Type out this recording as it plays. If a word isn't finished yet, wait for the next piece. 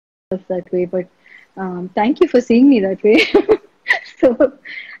that way, but thank you for seeing me that way. So,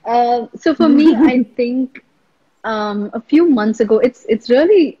 so for me, I think a few months ago, it's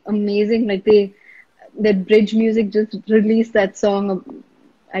really amazing. Like that Bridge Music just released that song.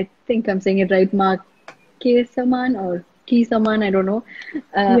 I think I'm saying it right, Ma Ke Saman or Ki Saman. I don't know.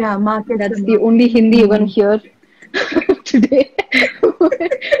 Uh, Yeah, market that's the demand. only Hindi you're gonna hear today.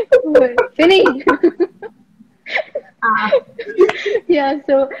 Finny. Ah, Yeah.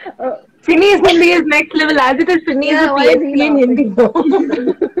 So. Finny's Hindi is next level as it is. Finny is a Yeah. Why is he PhD in laughing?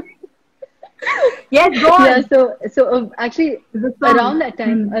 Hindi. Yes, go Yeah, on. actually The around song. that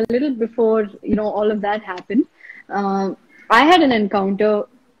time, a little before, all of that happened, I had an encounter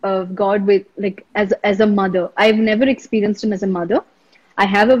of God with like as a mother. I've never experienced him as a mother. I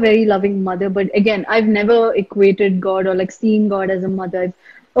have a very loving mother, but again, I've never equated God or like seeing God as a mother.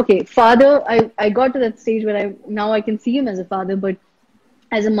 Okay, father, I got to that stage where I can see him as a father, but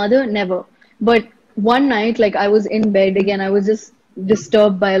as a mother, never. But one night, like I was in bed again, I was just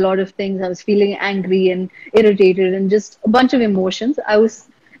disturbed by a lot of things. I was feeling angry and irritated and just a bunch of emotions. I was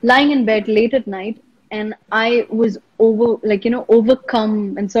lying in bed late at night and I was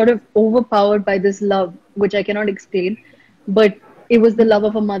overcome and sort of overpowered by this love, which I cannot explain. But it was the love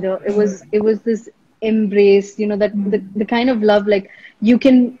of a mother. It was this embrace, that the kind of love like you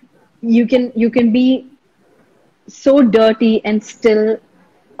can be so dirty and still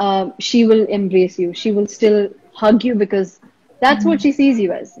she will embrace you. She will still hug you because that's what she sees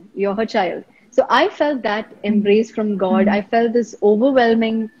you as. You're her child. So I felt that embrace from God. I felt this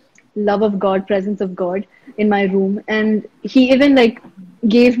overwhelming love of God, presence of God in my room. And he even like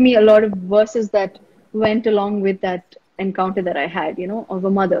gave me a lot of verses that went along with that encounter that I had, of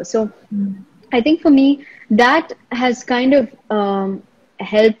a mother. So I think for me, that has kind of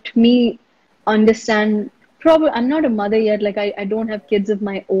helped me understand. Probably, I'm not a mother yet. Like, I don't have kids of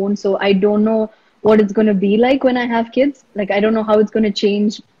my own, so I don't know what it's going to be like when I have kids. Like, I don't know how it's going to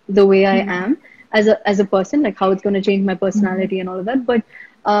change the way I am as a person, like how it's going to change my personality and all of that. But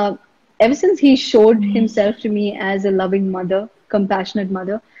ever since he showed himself to me as a loving mother, compassionate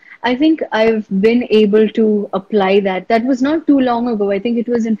mother, I think I've been able to apply that. That was not too long ago. I think it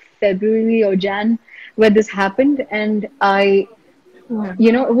was in February or Jan where this happened. And Yeah.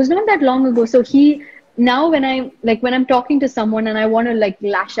 it was not that long ago. So now when I'm talking to someone and I want to like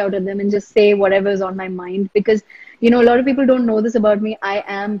lash out at them and just say whatever's on my mind, because, a lot of people don't know this about me. I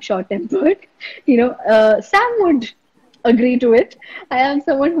am short tempered. Sam would agree to it. I am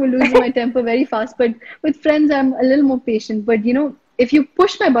someone who loses my temper very fast, but with friends, I'm a little more patient. But if you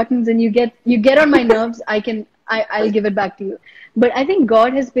push my buttons and you get on my nerves, I'll give it back to you. But I think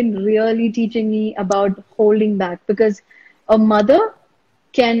God has been really teaching me about holding back because a mother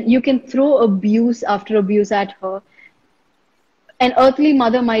you can throw abuse after abuse at her. An earthly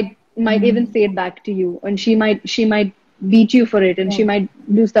mother might even say it back to you, and she might beat you for it, and she might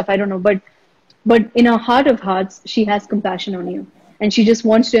do stuff, I don't know, but in her heart of hearts she has compassion on you, and she just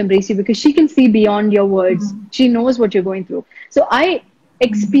wants to embrace you because she can see beyond your words. She knows what you're going through. So I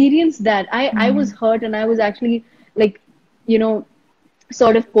experienced that. I was hurt, and I was actually like, you know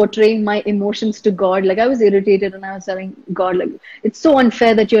sort of portraying my emotions to God. Like I was irritated and I was telling God, like, it's so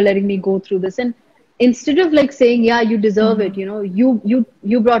unfair that you're letting me go through this. And instead of like saying, yeah, you deserve it,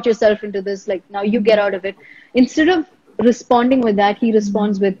 you brought yourself into this, like now you get out of it. Instead of responding with that, he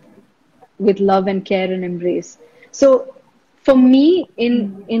responds with love and care and embrace. So for me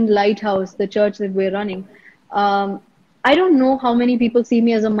in Lighthouse, the church that we're running, I don't know how many people see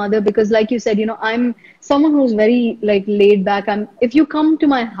me as a mother because, like you said, I'm someone who's very like laid back. If you come to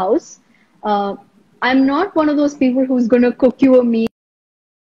my house, uh, I'm not one of those people who's gonna cook you a meal.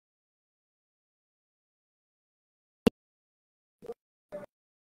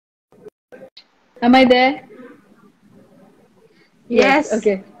 Am I there? Yes. Yes,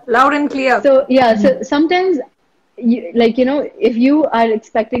 Okay. loud and clear. So yeah, so sometimes, if you are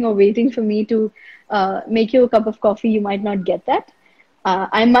expecting or waiting for me to make you a cup of coffee, you might not get that.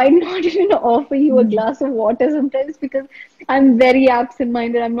 I might not even offer you a glass of water sometimes because I'm very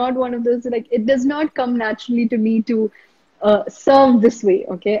absent-minded. I'm not one of those, like, it does not come naturally to me to serve this way.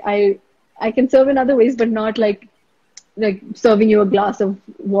 Okay, I can serve in other ways, but not like serving you a glass of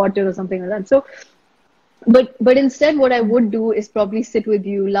water or something like that. So but instead what I would do is probably sit with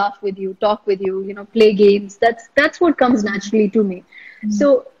you, laugh with you, talk with you, play games. That's what comes naturally to me.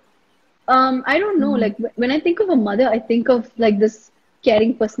 So I don't know, like when I think of a mother, I think of like this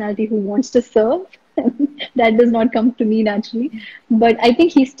caring personality who wants to serve. That does not come to me naturally, but I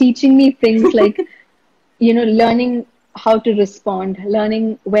think he's teaching me things like, learning how to respond,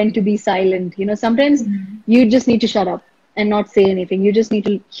 learning when to be silent. Sometimes you just need to shut up. and not say anything. You just need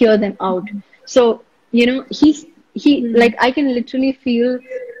to hear them out. So, he, like, I can literally feel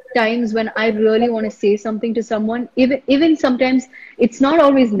times when I really want to say something to someone, even sometimes it's not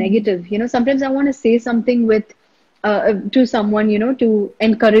always negative. Sometimes I want to say something to someone, to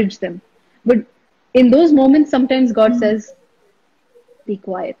encourage them. But in those moments, sometimes God says, be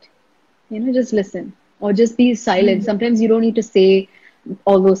quiet, just listen, or just be silent. Sometimes you don't need to say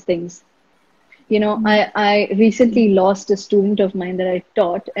all those things. I recently lost a student of mine that I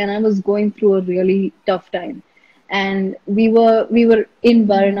taught, and I was going through a really tough time. And we were in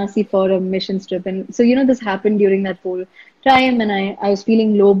Varanasi for a mission trip, and so this happened during that whole time, and I was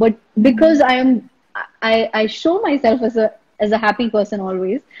feeling low. But because I show myself as a happy person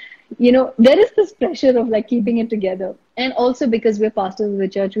always, there is this pressure of like keeping it together, and also because we're pastors of the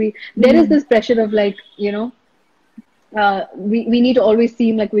church, there is this pressure of like we need to always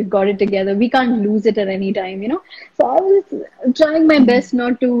seem like we've got it together. We can't lose it at any time. So I was trying my best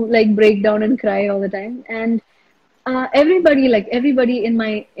not to like break down and cry all the time. And everybody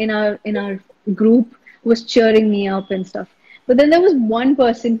in our group was cheering me up and stuff. But then there was one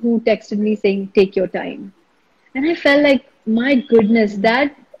person who texted me saying, "Take your time." And I felt like, my goodness,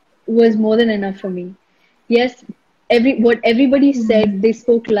 that was more than enough for me. Yes, what everybody said, they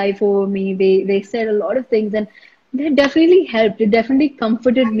spoke life over me. They said a lot of things, and that definitely helped. It definitely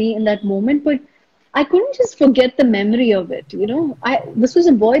comforted me in that moment. But I couldn't just forget the memory of it. This was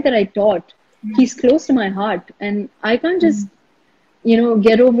a boy that I taught. He's close to my heart, and I can't just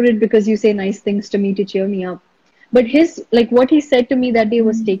get over it because you say nice things to me to cheer me up. But what he said to me that day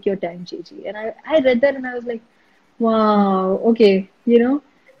was, "Take your time, Gigi." And I read that and I was like, wow, okay,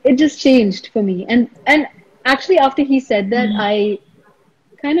 it just changed for me. And actually after he said that, I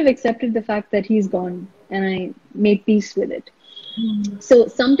kind of accepted the fact that he's gone, and I made peace with it. So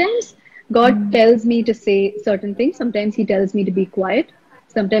sometimes God tells me to say certain things. Sometimes He tells me to be quiet.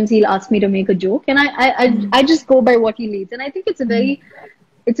 Sometimes He'll ask me to make a joke, and I just go by what He leads. And I think it's a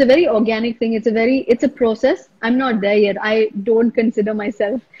very organic thing. It's a process. I'm not there yet. I don't consider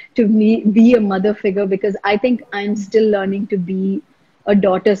myself to be a mother figure, because I think I'm still learning to be a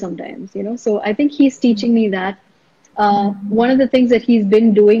daughter sometimes. So I think He's teaching me that. One of the things that He's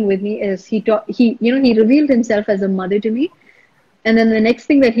been doing with me is he revealed Himself as a mother to me. And then the next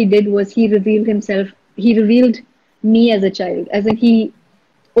thing that He did was He revealed me as a child, as in He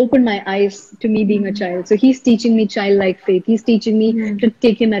opened my eyes to me being a child. So He's teaching me childlike faith. He's teaching me to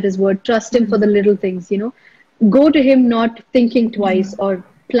take Him at His word, trust Him for the little things. Go to Him not thinking twice or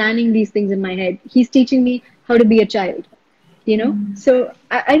planning these things in my head. He's teaching me how to be a child. So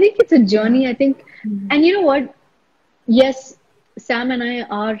I think it's a journey. I think, and you know what? Yes, Sam and I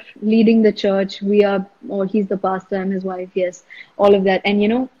are leading the church. Or he's the pastor, I'm his wife. Yes, all of that.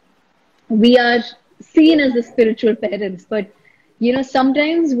 And we are seen as the spiritual parents, but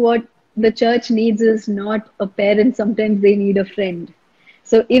sometimes what the church needs is not a parent. Sometimes they need a friend.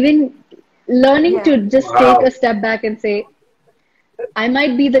 So even learning to just take a step back and say, I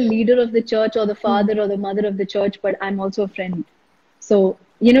might be the leader of the church or the father or the mother of the church, but I'm also a friend. So,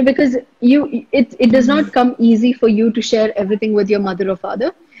 because it does not come easy for you to share everything with your mother or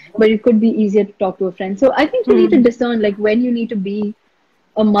father, but it could be easier to talk to a friend. So I think you need to discern like when you need to be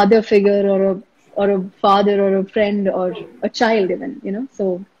a mother figure or a father or a friend or a child even.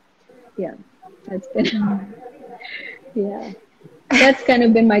 So yeah, that's been yeah. That's kind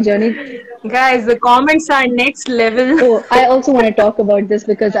of been my journey. Guys, the comments are next level. Oh, I also want to talk about this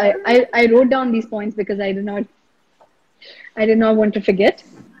because I wrote down these points because I did not want to forget.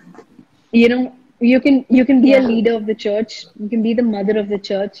 You can be a leader of the church, you can be the mother of the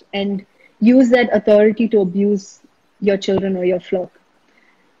church, and use that authority to abuse your children or your flock.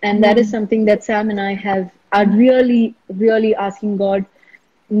 And that is something that Sam and I are really, really asking God,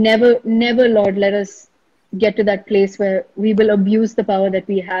 never, never, Lord, let us get to that place where we will abuse the power that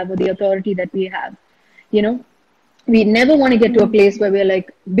we have or the authority that we have. We never want to get to a place where we're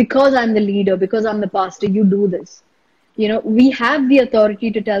like, because I'm the leader, because I'm the pastor, you do this. We have the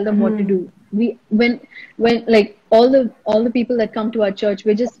authority to tell them what to do. When like all the people that come to our church,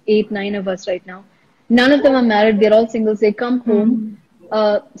 we're just 8-9 of us right now. None of them are married. They're all singles. They come home.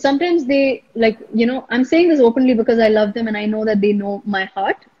 Sometimes they I'm saying this openly because I love them and I know that they know my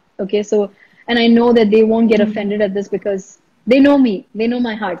heart. Okay, so, and I know that they won't get offended at this because they know me, they know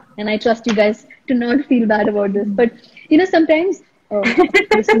my heart, and I trust you guys to not feel bad about this. But sometimes,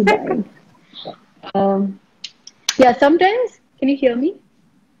 this is dying. Yeah, sometimes, can you hear me?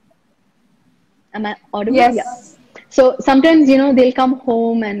 Am I audible? Yes. Yeah. So sometimes, they'll come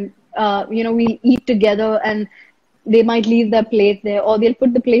home and, we'll eat together. And they might leave their plate there, or they'll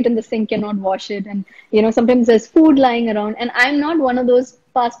put the plate in the sink and not wash it. And sometimes there's food lying around. And I'm not one of those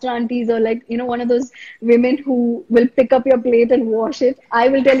pastor aunties, or like one of those women who will pick up your plate and wash it. I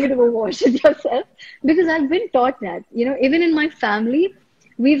will tell you to go wash it yourself, because I've been taught that. Even in my family,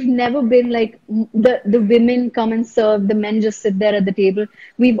 we've never been like the women come and serve, the men just sit there at the table.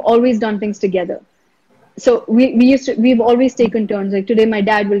 We've always done things together. So we've always taken turns. Like today my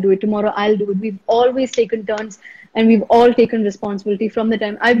dad will do it, tomorrow I'll do it. We've always taken turns, and we've all taken responsibility from the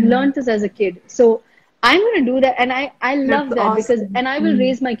time I've learned this as a kid. So I'm going to do that, and I That's love that, because awesome. and I will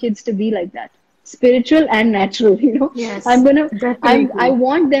raise my kids to be like that, spiritual and natural. I'm Yes, gonna I definitely.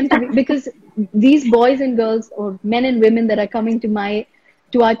 want them to be, because these boys and girls, or men and women that are coming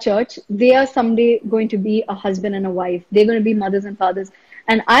to our church, they are someday going to be a husband and a wife. They're going to be mothers and fathers.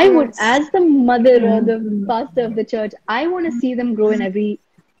 And I would, Yes. as the mother or the pastor of the church, I want to see them grow in every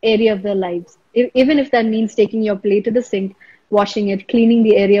area of their lives. Even if that means taking your plate to the sink, washing it, cleaning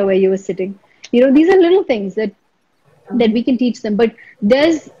the area where you were sitting. These are little things that we can teach them. But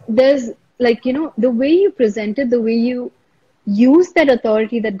there's like, the way you present it, the way you use that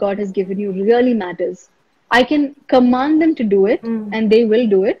authority that God has given you really matters. I can command them to do it, Mm. and they will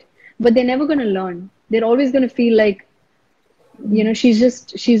do it, but they're never going to learn. They're always going to feel like, she's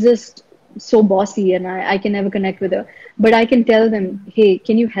just so bossy, and I can never connect with her. But I can tell them, hey,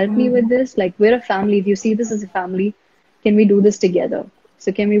 can you help me with this? Like, we're a family. If you see this as a family, can we do this together?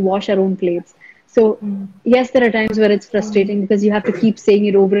 So can we wash our own plates? So yes, there are times where it's frustrating, because you have to keep saying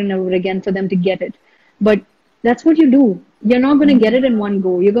it over and over again for them to get it. But that's what you do. You're not going to get it in one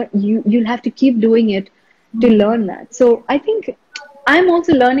go. You'll have to keep doing it to learn that. So I think I'm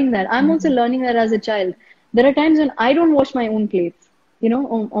also learning that. I'm also learning that as a child. There are times when I don't wash my own plates,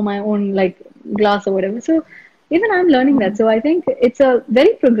 on my own, like, glass or whatever. So even I'm learning that. So I think it's a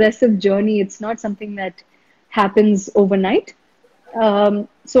very progressive journey. It's not something that happens overnight.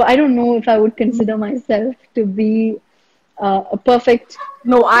 So I don't know if I would consider myself to be a perfect.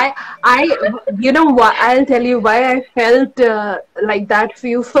 No, you know what? I'll tell you why I felt like that for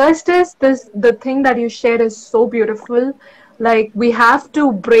you. First is this, the thing that you shared is so beautiful. Like we have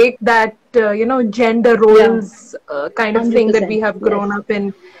to break that, gender Yeah, roles kind of thing that we 100%. have Yes. grown up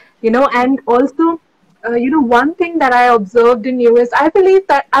in, and also, one thing that I observed in you is I believe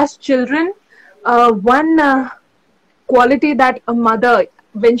that as children, one quality that a mother,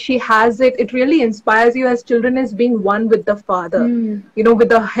 when she has it, it really inspires you as children, is being one with the father, Hmm. with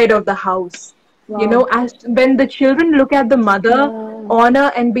the head of the house. Wow. As when the children look at the mother, Yeah.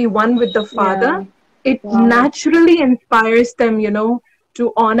 honor and be one with the father, Yeah. it Wow. naturally inspires them,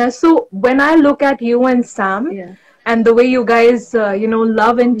 to honor. So when I look at you and Sam, Yeah. and the way you guys,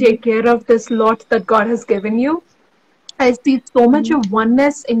 love and Hmm. take care of this lot that God has given you, I see so much Hmm. of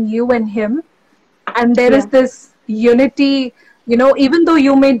oneness in you and him, and there is Yeah. this unity, even though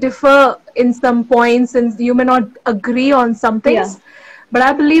you may differ in some points and you may not agree on some Yeah. things, but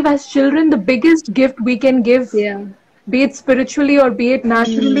I believe as children the biggest gift we can give, Yeah. be it spiritually or be it Hmm.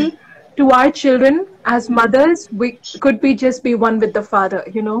 naturally, to our children as mothers, we could be just be one with the father.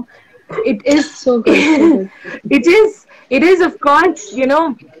 It is So good. So good. it is of course,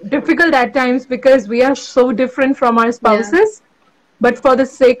 difficult at times because we are so different from our Yeah. spouses, but for the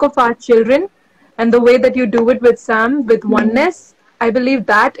sake of our children, and the way that you do it with Sam, with Hmm. oneness, I believe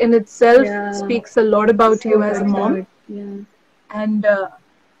that in itself Yeah. speaks a lot about So you as a good. So mom. good. Yeah. And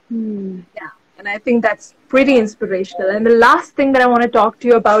Hmm. yeah, and I think that's pretty inspirational. And the last thing that I want to talk to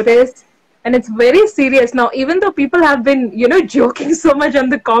you about is, and it's very serious now, even though people have been, joking so much on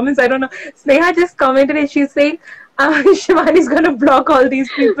the comments. I don't know. Sneha just commented and she's saying, Shivani's going to block all these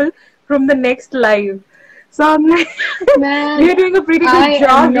people from the next live. So I'm like, Man, we're doing a pretty good I am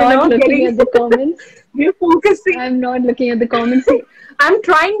job, not looking getting, at the comments. we're focusing. I'm not looking at the comments. See, I'm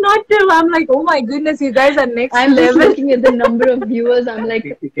trying not to. I'm like, oh my goodness, you guys are next I'm just level. looking at the number of viewers. I'm like,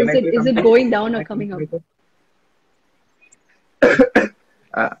 Can is I it say is it something? going down Can or I coming up? say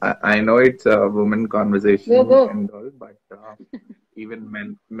I know it's a woman Go, conversation go. and all, but even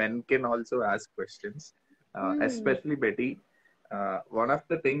men can also ask questions, Hmm. especially Betty. One of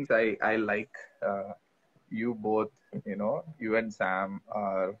the things I like, you both, you and Sam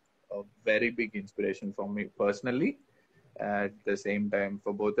are a very big inspiration for me personally. At the same time,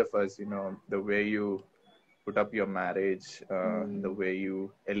 for both of us, the way you put up your marriage, the Hmm. way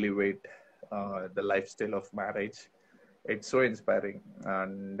you elevate the lifestyle of marriage, it's so inspiring.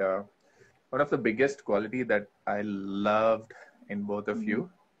 And one of the biggest quality that I loved in both of Hmm. you,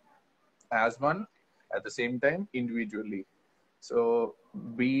 as one, at the same time individually. So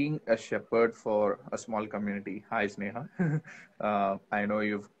being a shepherd for a small community. Hi Sneha. I know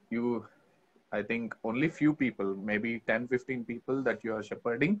you I think only few people, maybe 10, 15 people that you are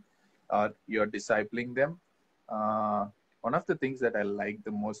shepherding, or you're discipling them. One of the things that I like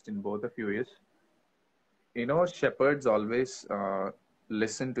the most in both of you is, shepherds always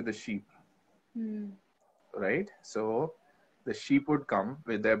listen to the sheep, Hmm. right? So the sheep would come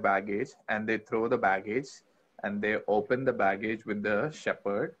with their baggage and they throw the baggage and they open the baggage with the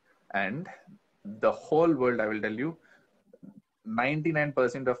shepherd, and the whole world, I will tell you,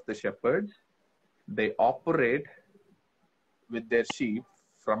 99% of the shepherds, they operate with their sheep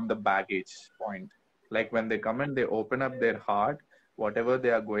from the baggage point. Like when they come and they open up their heart, whatever they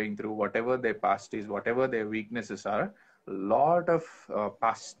are going through, whatever their past is, whatever their weaknesses are, a lot of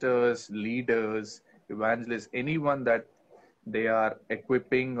pastors, leaders, evangelists, anyone that they are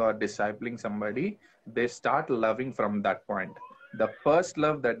equipping or discipling somebody, they start loving from that point. The first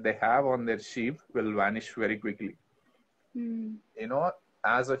love that they have on their sheep will vanish very quickly, Hmm. you know,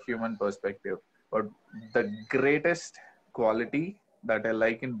 as a human perspective. But the greatest quality that I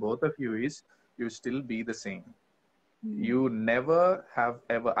like in both of you is you still be the same. Hmm. You never have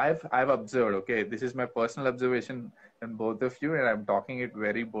ever, I've observed, okay, this is my personal observation in both of you, and I'm talking it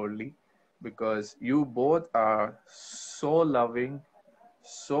very boldly because you both are so loving,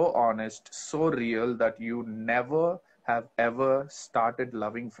 so honest, so real that you never have ever started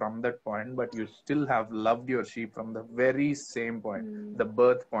loving from that point, but you still have loved your sheep from the very same point, Hmm. the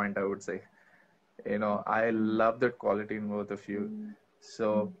birth point, I would say. I love that quality in both of you. Hmm.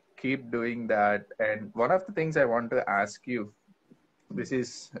 So keep doing that. And one of the things I want to ask you, this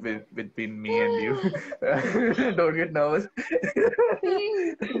is between me and you. Don't get nervous.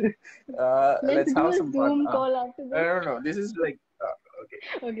 Please, Let's let's do have a some fun. Zoom call after I this. don't know. This is like, okay.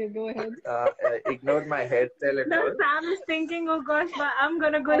 Okay, go ahead. Ignore my hairstyle and Now all. Sam is thinking, oh gosh, but I'm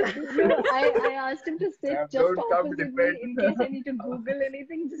gonna go. I asked him to sit just Don't come opposite me depend. in case I need to Google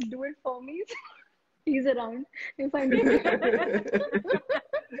anything. Just do it for me. He's around. He'll find it.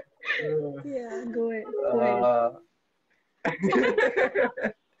 Yeah, go ahead. Go ahead. uh,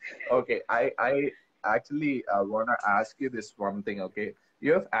 okay, I actually want to ask you this one thing. Okay,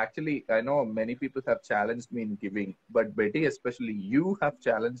 you have actually, I know many people have challenged me in giving, but Betty, especially you have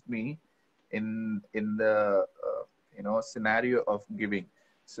challenged me in the scenario of giving.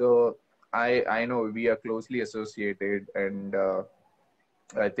 So I know we are closely associated, and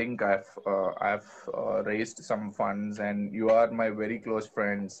I think I've raised some funds, and you are my very close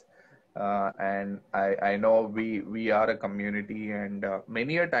friends, and I know we are a community, and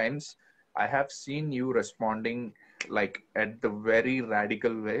many a times I have seen you responding like at the very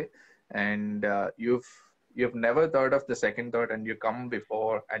radical way, and you've never thought of the second thought, and you come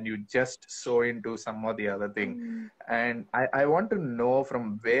before and you just sow into some or the other thing, Mm, and I want to know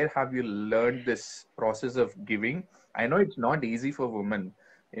from where have you learned this process of giving. I know it's not easy for women,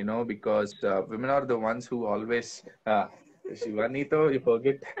 because women are the ones who always, Shivanito, you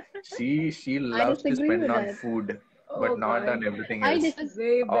forget, she I loves to disagree spend with on that. food, but Oh not god, on everything I else. dis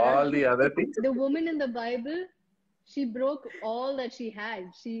way All back. the other things. The woman in the Bible, she broke all that she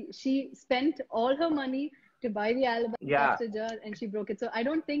had. She spent all her money to buy the Yeah, alabaster jar and she broke it. So I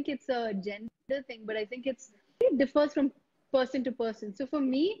don't think it's a gender thing, but I think it differs from person to person. So for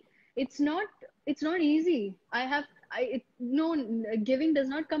me, it's not easy. No, giving does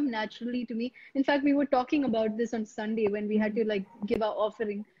not come naturally to me. In fact, we were talking about this on Sunday when we had to like give our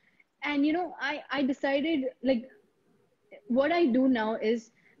offering. And I decided like what I do now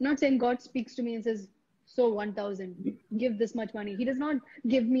is not saying God speaks to me and says, so 1,000, give this much money. He does not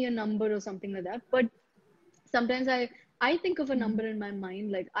give me a number or something like that. But sometimes I think of a number in my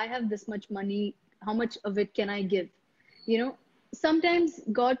mind, like I have this much money, how much of it can I give? You know, sometimes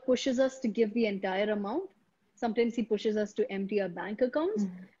God pushes us to give the entire amount. Sometimes He pushes us to empty our bank accounts.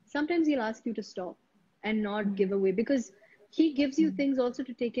 Sometimes He'll ask you to stop and not give away because He gives you things also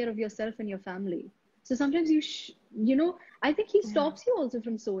to take care of yourself and your family. So sometimes I think He stops you also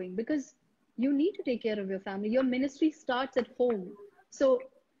from sowing because you need to take care of your family. Your ministry starts at home. So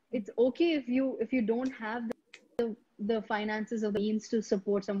it's okay if you don't have the finances or the means to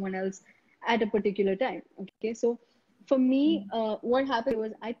support someone else at a particular time. Okay, so for me, what happened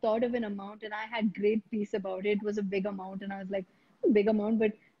was I thought of an amount and I had great peace about it. It was a big amount, and I was like, big amount,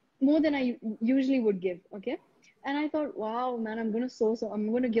 but more than I usually would give. Okay, and I thought, wow, man, I'm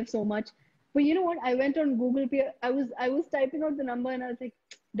gonna give so much. But you know what? I went on Google Pay. I was typing out the number, and I was like,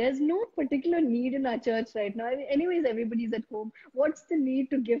 there's no particular need in our church right now. Anyways, everybody's at home. What's the need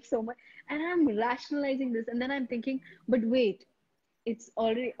to give so much? And I'm rationalizing this, and then I'm thinking, but wait, it's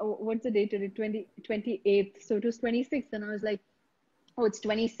already, what's the date today? 28th. So it was 26th. And I was like, oh, it's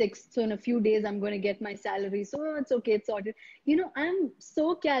 26th, so in a few days I'm going to get my salary. So oh, it's okay, it's sorted. I'm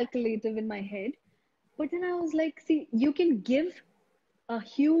so calculative in my head. But then I was like, see, you can give a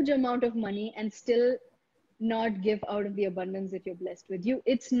huge amount of money and still not give out of the abundance that you're blessed with.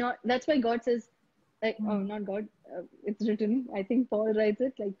 It's not, that's why God says, like, oh, not God, it's written, I think Paul writes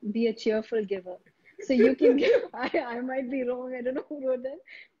it, like, be a cheerful giver. So you can give, I might be wrong, I don't know who wrote that,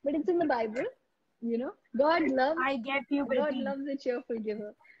 but it's in the Bible, God loves, I get you, God Betty. loves a cheerful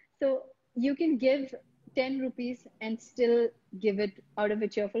giver. So you can give 10 rupees and still give it out of a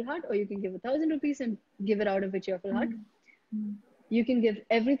cheerful heart, or you can give 1,000 rupees and give it out of a cheerful heart. You can give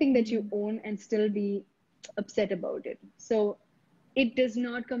everything that you own and still be upset about it. So it does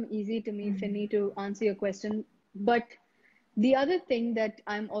not come easy to me, Finny, to answer your question. But the other thing that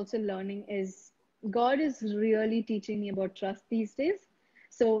I'm also learning is God is really teaching me about trust these days.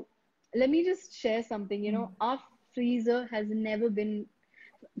 So let me just share something. Our freezer has never been,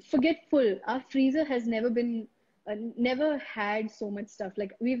 forget full. Our freezer has never had so much stuff.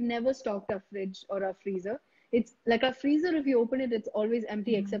 Like we've never stocked our fridge or our freezer. It's like our freezer, if you open it, it's always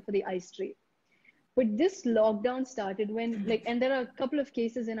empty except for the ice tray. But this lockdown started when, like, and there are a couple of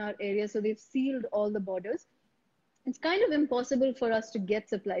cases in our area, so they've sealed all the borders. It's kind of impossible for us to get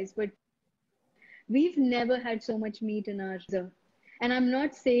supplies, but we've never had so much meat in our freezer. And I'm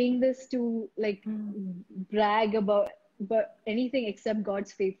not saying this to like brag about but anything except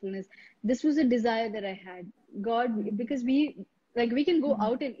God's faithfulness. This was a desire that I had. God, because we can go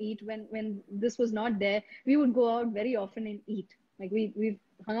out and eat when this was not there. We would go out very often and eat. Like we've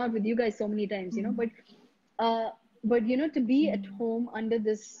hung out with you guys so many times, uh, but to be at home under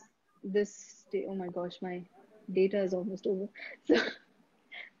this day. Oh my gosh, my data is almost over. So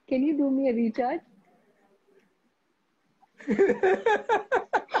can you do me a recharge?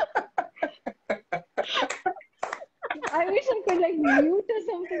 I wish I could like mute or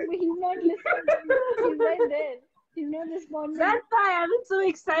something, but he's not listening to me. He's right there. He's not responding. That's why I'm so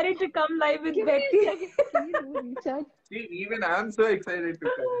excited to come live with Give me Betty. a second. Can you do a recharge? See, even I'm so excited to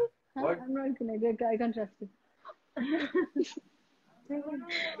come. Huh? What? I'm not connected. I can't trust it.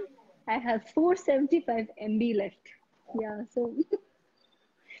 I have 475 MB left. Yeah, so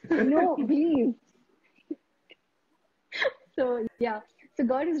no, please. So yeah, so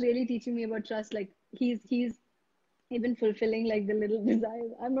God is really teaching me about trust. Like he's even fulfilling like the little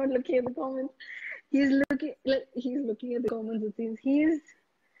desires. I'm not looking at the comments. He's looking at the comments. It seems he's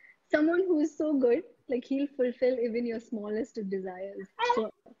someone who is so good. Like he'll fulfill even your smallest of desires. So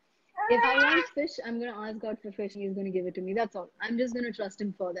if I want fish, I'm gonna ask God for fish, and He's gonna give it to me. That's all. I'm just gonna trust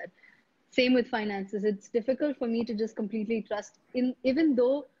Him for that. Same with finances. It's difficult for me to just completely trust in, even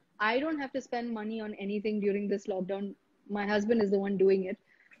though I don't have to spend money on anything during this lockdown. My husband is the one doing it,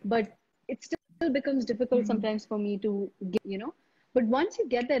 but it still becomes difficult sometimes for me to give. But once you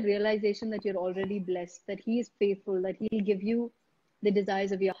get that realization that you're already blessed, that He is faithful, that He'll give you the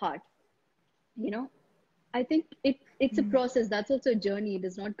desires of your heart, you know, I think it's a process. That's also a journey. It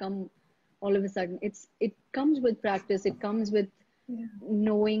does not come all of a sudden. It comes with practice. It comes with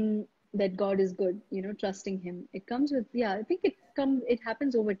knowing that God is good, trusting Him. It comes with, yeah, I think it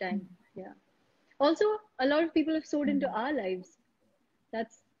happens over time. Yeah. Also, a lot of people have sowed into our lives.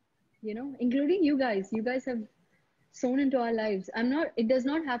 That's, including you guys. You guys have sown into our lives. It does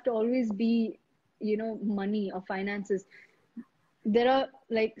not have to always be, money or finances. There are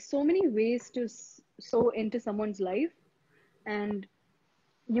like so many ways to sow into someone's life. And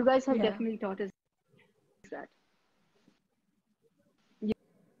you guys have Yeah. definitely taught us that.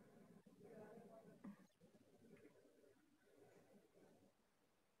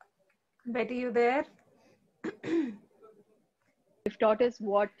 Betty, you there? You've taught us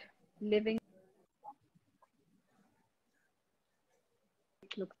what living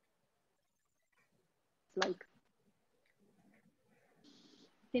looks like.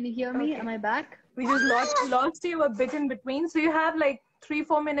 Can you hear me? Am Okay. I back? We just lost you a bit in between. So you have like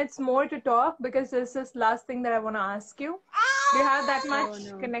 3-4 minutes more to talk because this is last thing that I want to ask you. Do you have that Oh much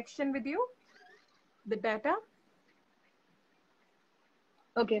no. connection with you? The data?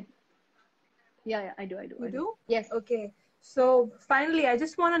 Okay. Yeah, I do. You do? Yes. Okay. So finally, I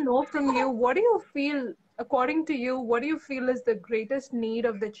just want to know from you, what do you feel, according to you, what do you feel is the greatest need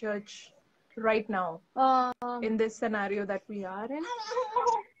of the church right now in this scenario that we are in?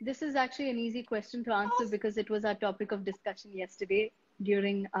 This is actually an easy question to answer because it was our topic of discussion yesterday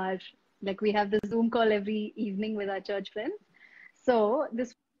during we have the Zoom call every evening with our church friends. So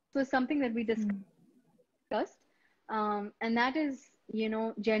this was something that we discussed, and that is,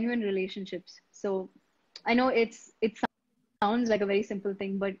 genuine relationships. So I know it sounds like a very simple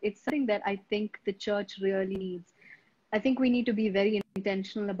thing, but it's something that I think the church really needs. I think we need to be very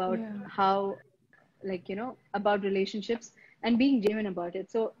intentional about Yeah. how, like, about relationships and being genuine about it.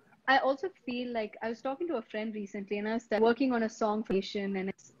 So I also feel like I was talking to a friend recently, and I was working on a song for Nation,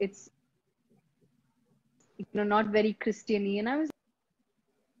 and it's not very Christian-y, and I was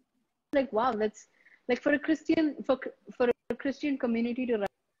like, wow, that's like for a Christian community to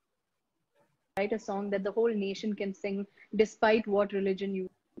write a song that the whole nation can sing, despite what religion you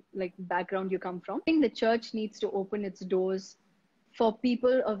like background you come from. I think the church needs to open its doors for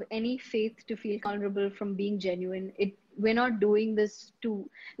people of any faith to feel vulnerable from being genuine. We're not doing this to,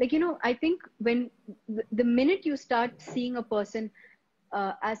 like, I think when the minute you start seeing a person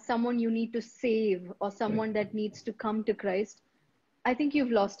as someone you need to save or someone that needs to come to Christ, I think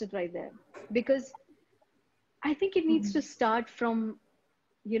you've lost it right there. Because I think it needs to start from,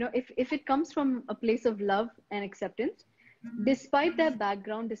 if it comes from a place of love and acceptance, despite their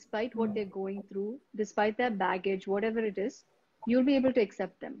background, despite what they're going through, despite their baggage, whatever it is, you'll be able to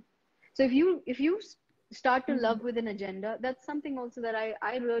accept them. So if you start to love with an agenda, that's something also that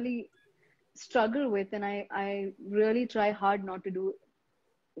I really struggle with, and I really try hard not to do,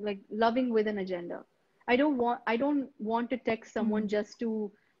 like loving with an agenda. I don't want to text someone just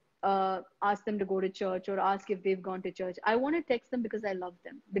to ask them to go to church or ask if they've gone to church. I want to text them because I love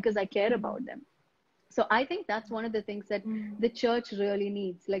them, because I care about them. So I think that's one of the things that the church really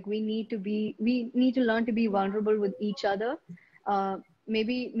needs. Like we need to learn to be vulnerable with each other.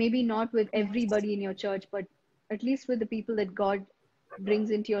 Maybe not with everybody in your church, but at least with the people that God brings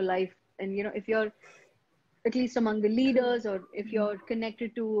into your life. And if you're at least among the leaders, or if you're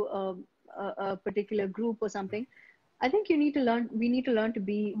connected to a particular group or something, I think we need to learn to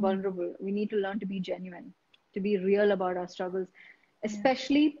be vulnerable. We need to learn to be genuine, to be real about our struggles,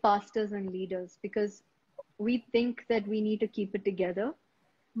 especially pastors and leaders, because we think that we need to keep it together.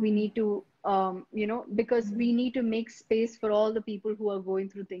 We need to, because we need to make space for all the people who are going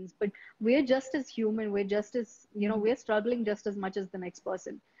through things. But we're just as human. We're just as, we're struggling just as much as the next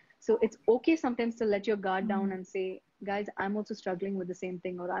person. So it's okay sometimes to let your guard down and say, guys, I'm also struggling with the same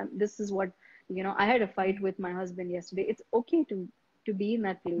thing, or this is what, I had a fight with my husband yesterday. It's okay to be in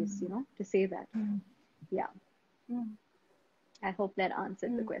that place, to say that. Yeah. I hope that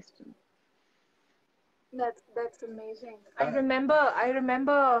answered the question. That's amazing. I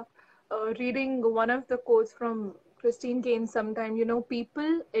remember reading one of the quotes from Christine Kane sometime.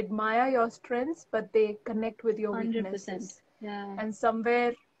 People admire your strengths, but they connect with your 100%. weaknesses. Yeah. And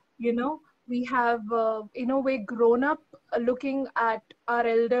somewhere, we have in a way grown up looking at our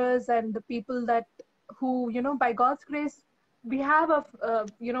elders and the people that who, by God's grace, we have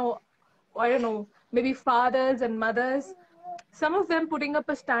I don't know, maybe fathers and mothers, some of them putting up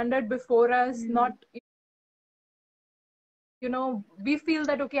a standard before us, not, we feel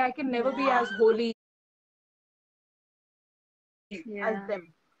that, okay, I can never be as holy as Yeah.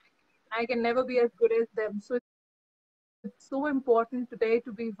 them. I can never be as good as them. So it's so important today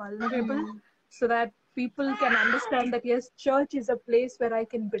to be vulnerable so that people can understand that, yes, church is a place where I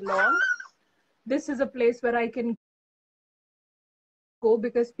can belong. This is a place where I can go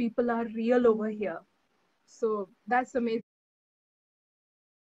because people are real over here. So that's amazing.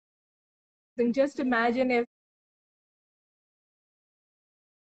 Just imagine if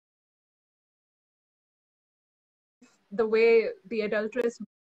the way the adulteress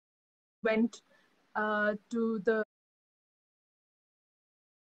went to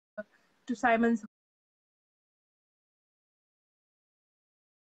Simon's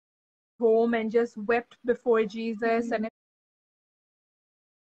home and just wept before Jesus, and if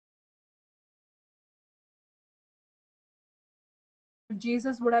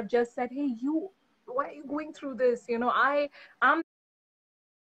Jesus would have just said, "Hey, you, why are you going through this? I'm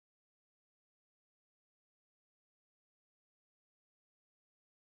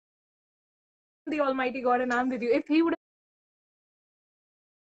the Almighty God and I'm with you." If he would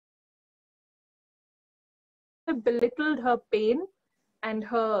have belittled her pain and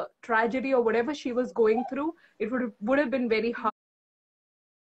her tragedy or whatever she was going through, it would have been very hard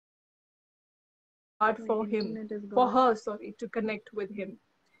The internet is for gone. her, sorry, to connect with him.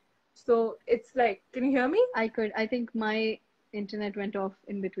 So it's like, can you hear me? I think my internet went off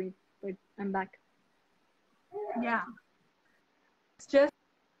in between, but I'm back. Yeah. It's just,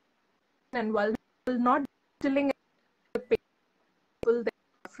 and while not dealing with the people, they're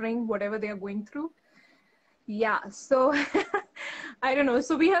suffering, whatever they are going through. Yeah, so I don't know.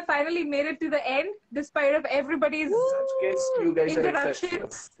 So we have finally made it to the end, despite of everybody's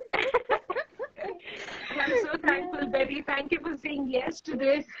interruptions. I'm so thankful, Betty. Thank you for saying yes to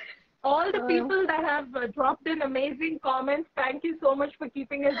this. All the people that have dropped in amazing comments, thank you so much for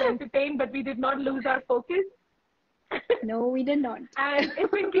keeping us entertained, but we did not lose our focus. No, we did not. And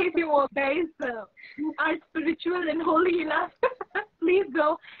if in case you guys are spiritual and holy enough, please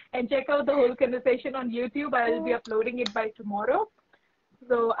go and check out the whole conversation on YouTube. I will be uploading it by tomorrow.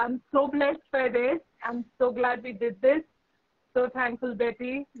 So I'm so blessed for this. I'm so glad we did this. So thankful,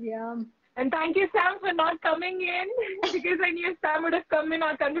 Betty. Yeah. And thank you, Sam, for not coming in because I knew if Sam would have come in,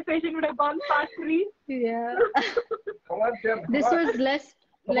 our conversation would have gone part 3. Yeah. Come on, Sam. This was less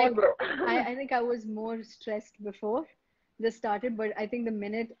Come like on, bro. I think I was more stressed before this started, but I think the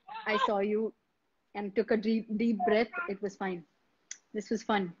minute I saw you and took a deep breath, it was fine. This was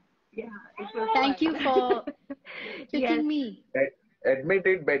fun. Yeah, it was Thank fun. you for picking Yes. me. Admit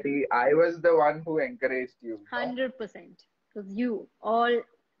it, Betty. I was the one who encouraged you. 100%. It was you. All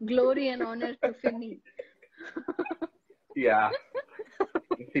glory and honor to Finny. Yeah.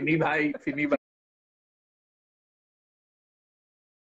 Finny bhai,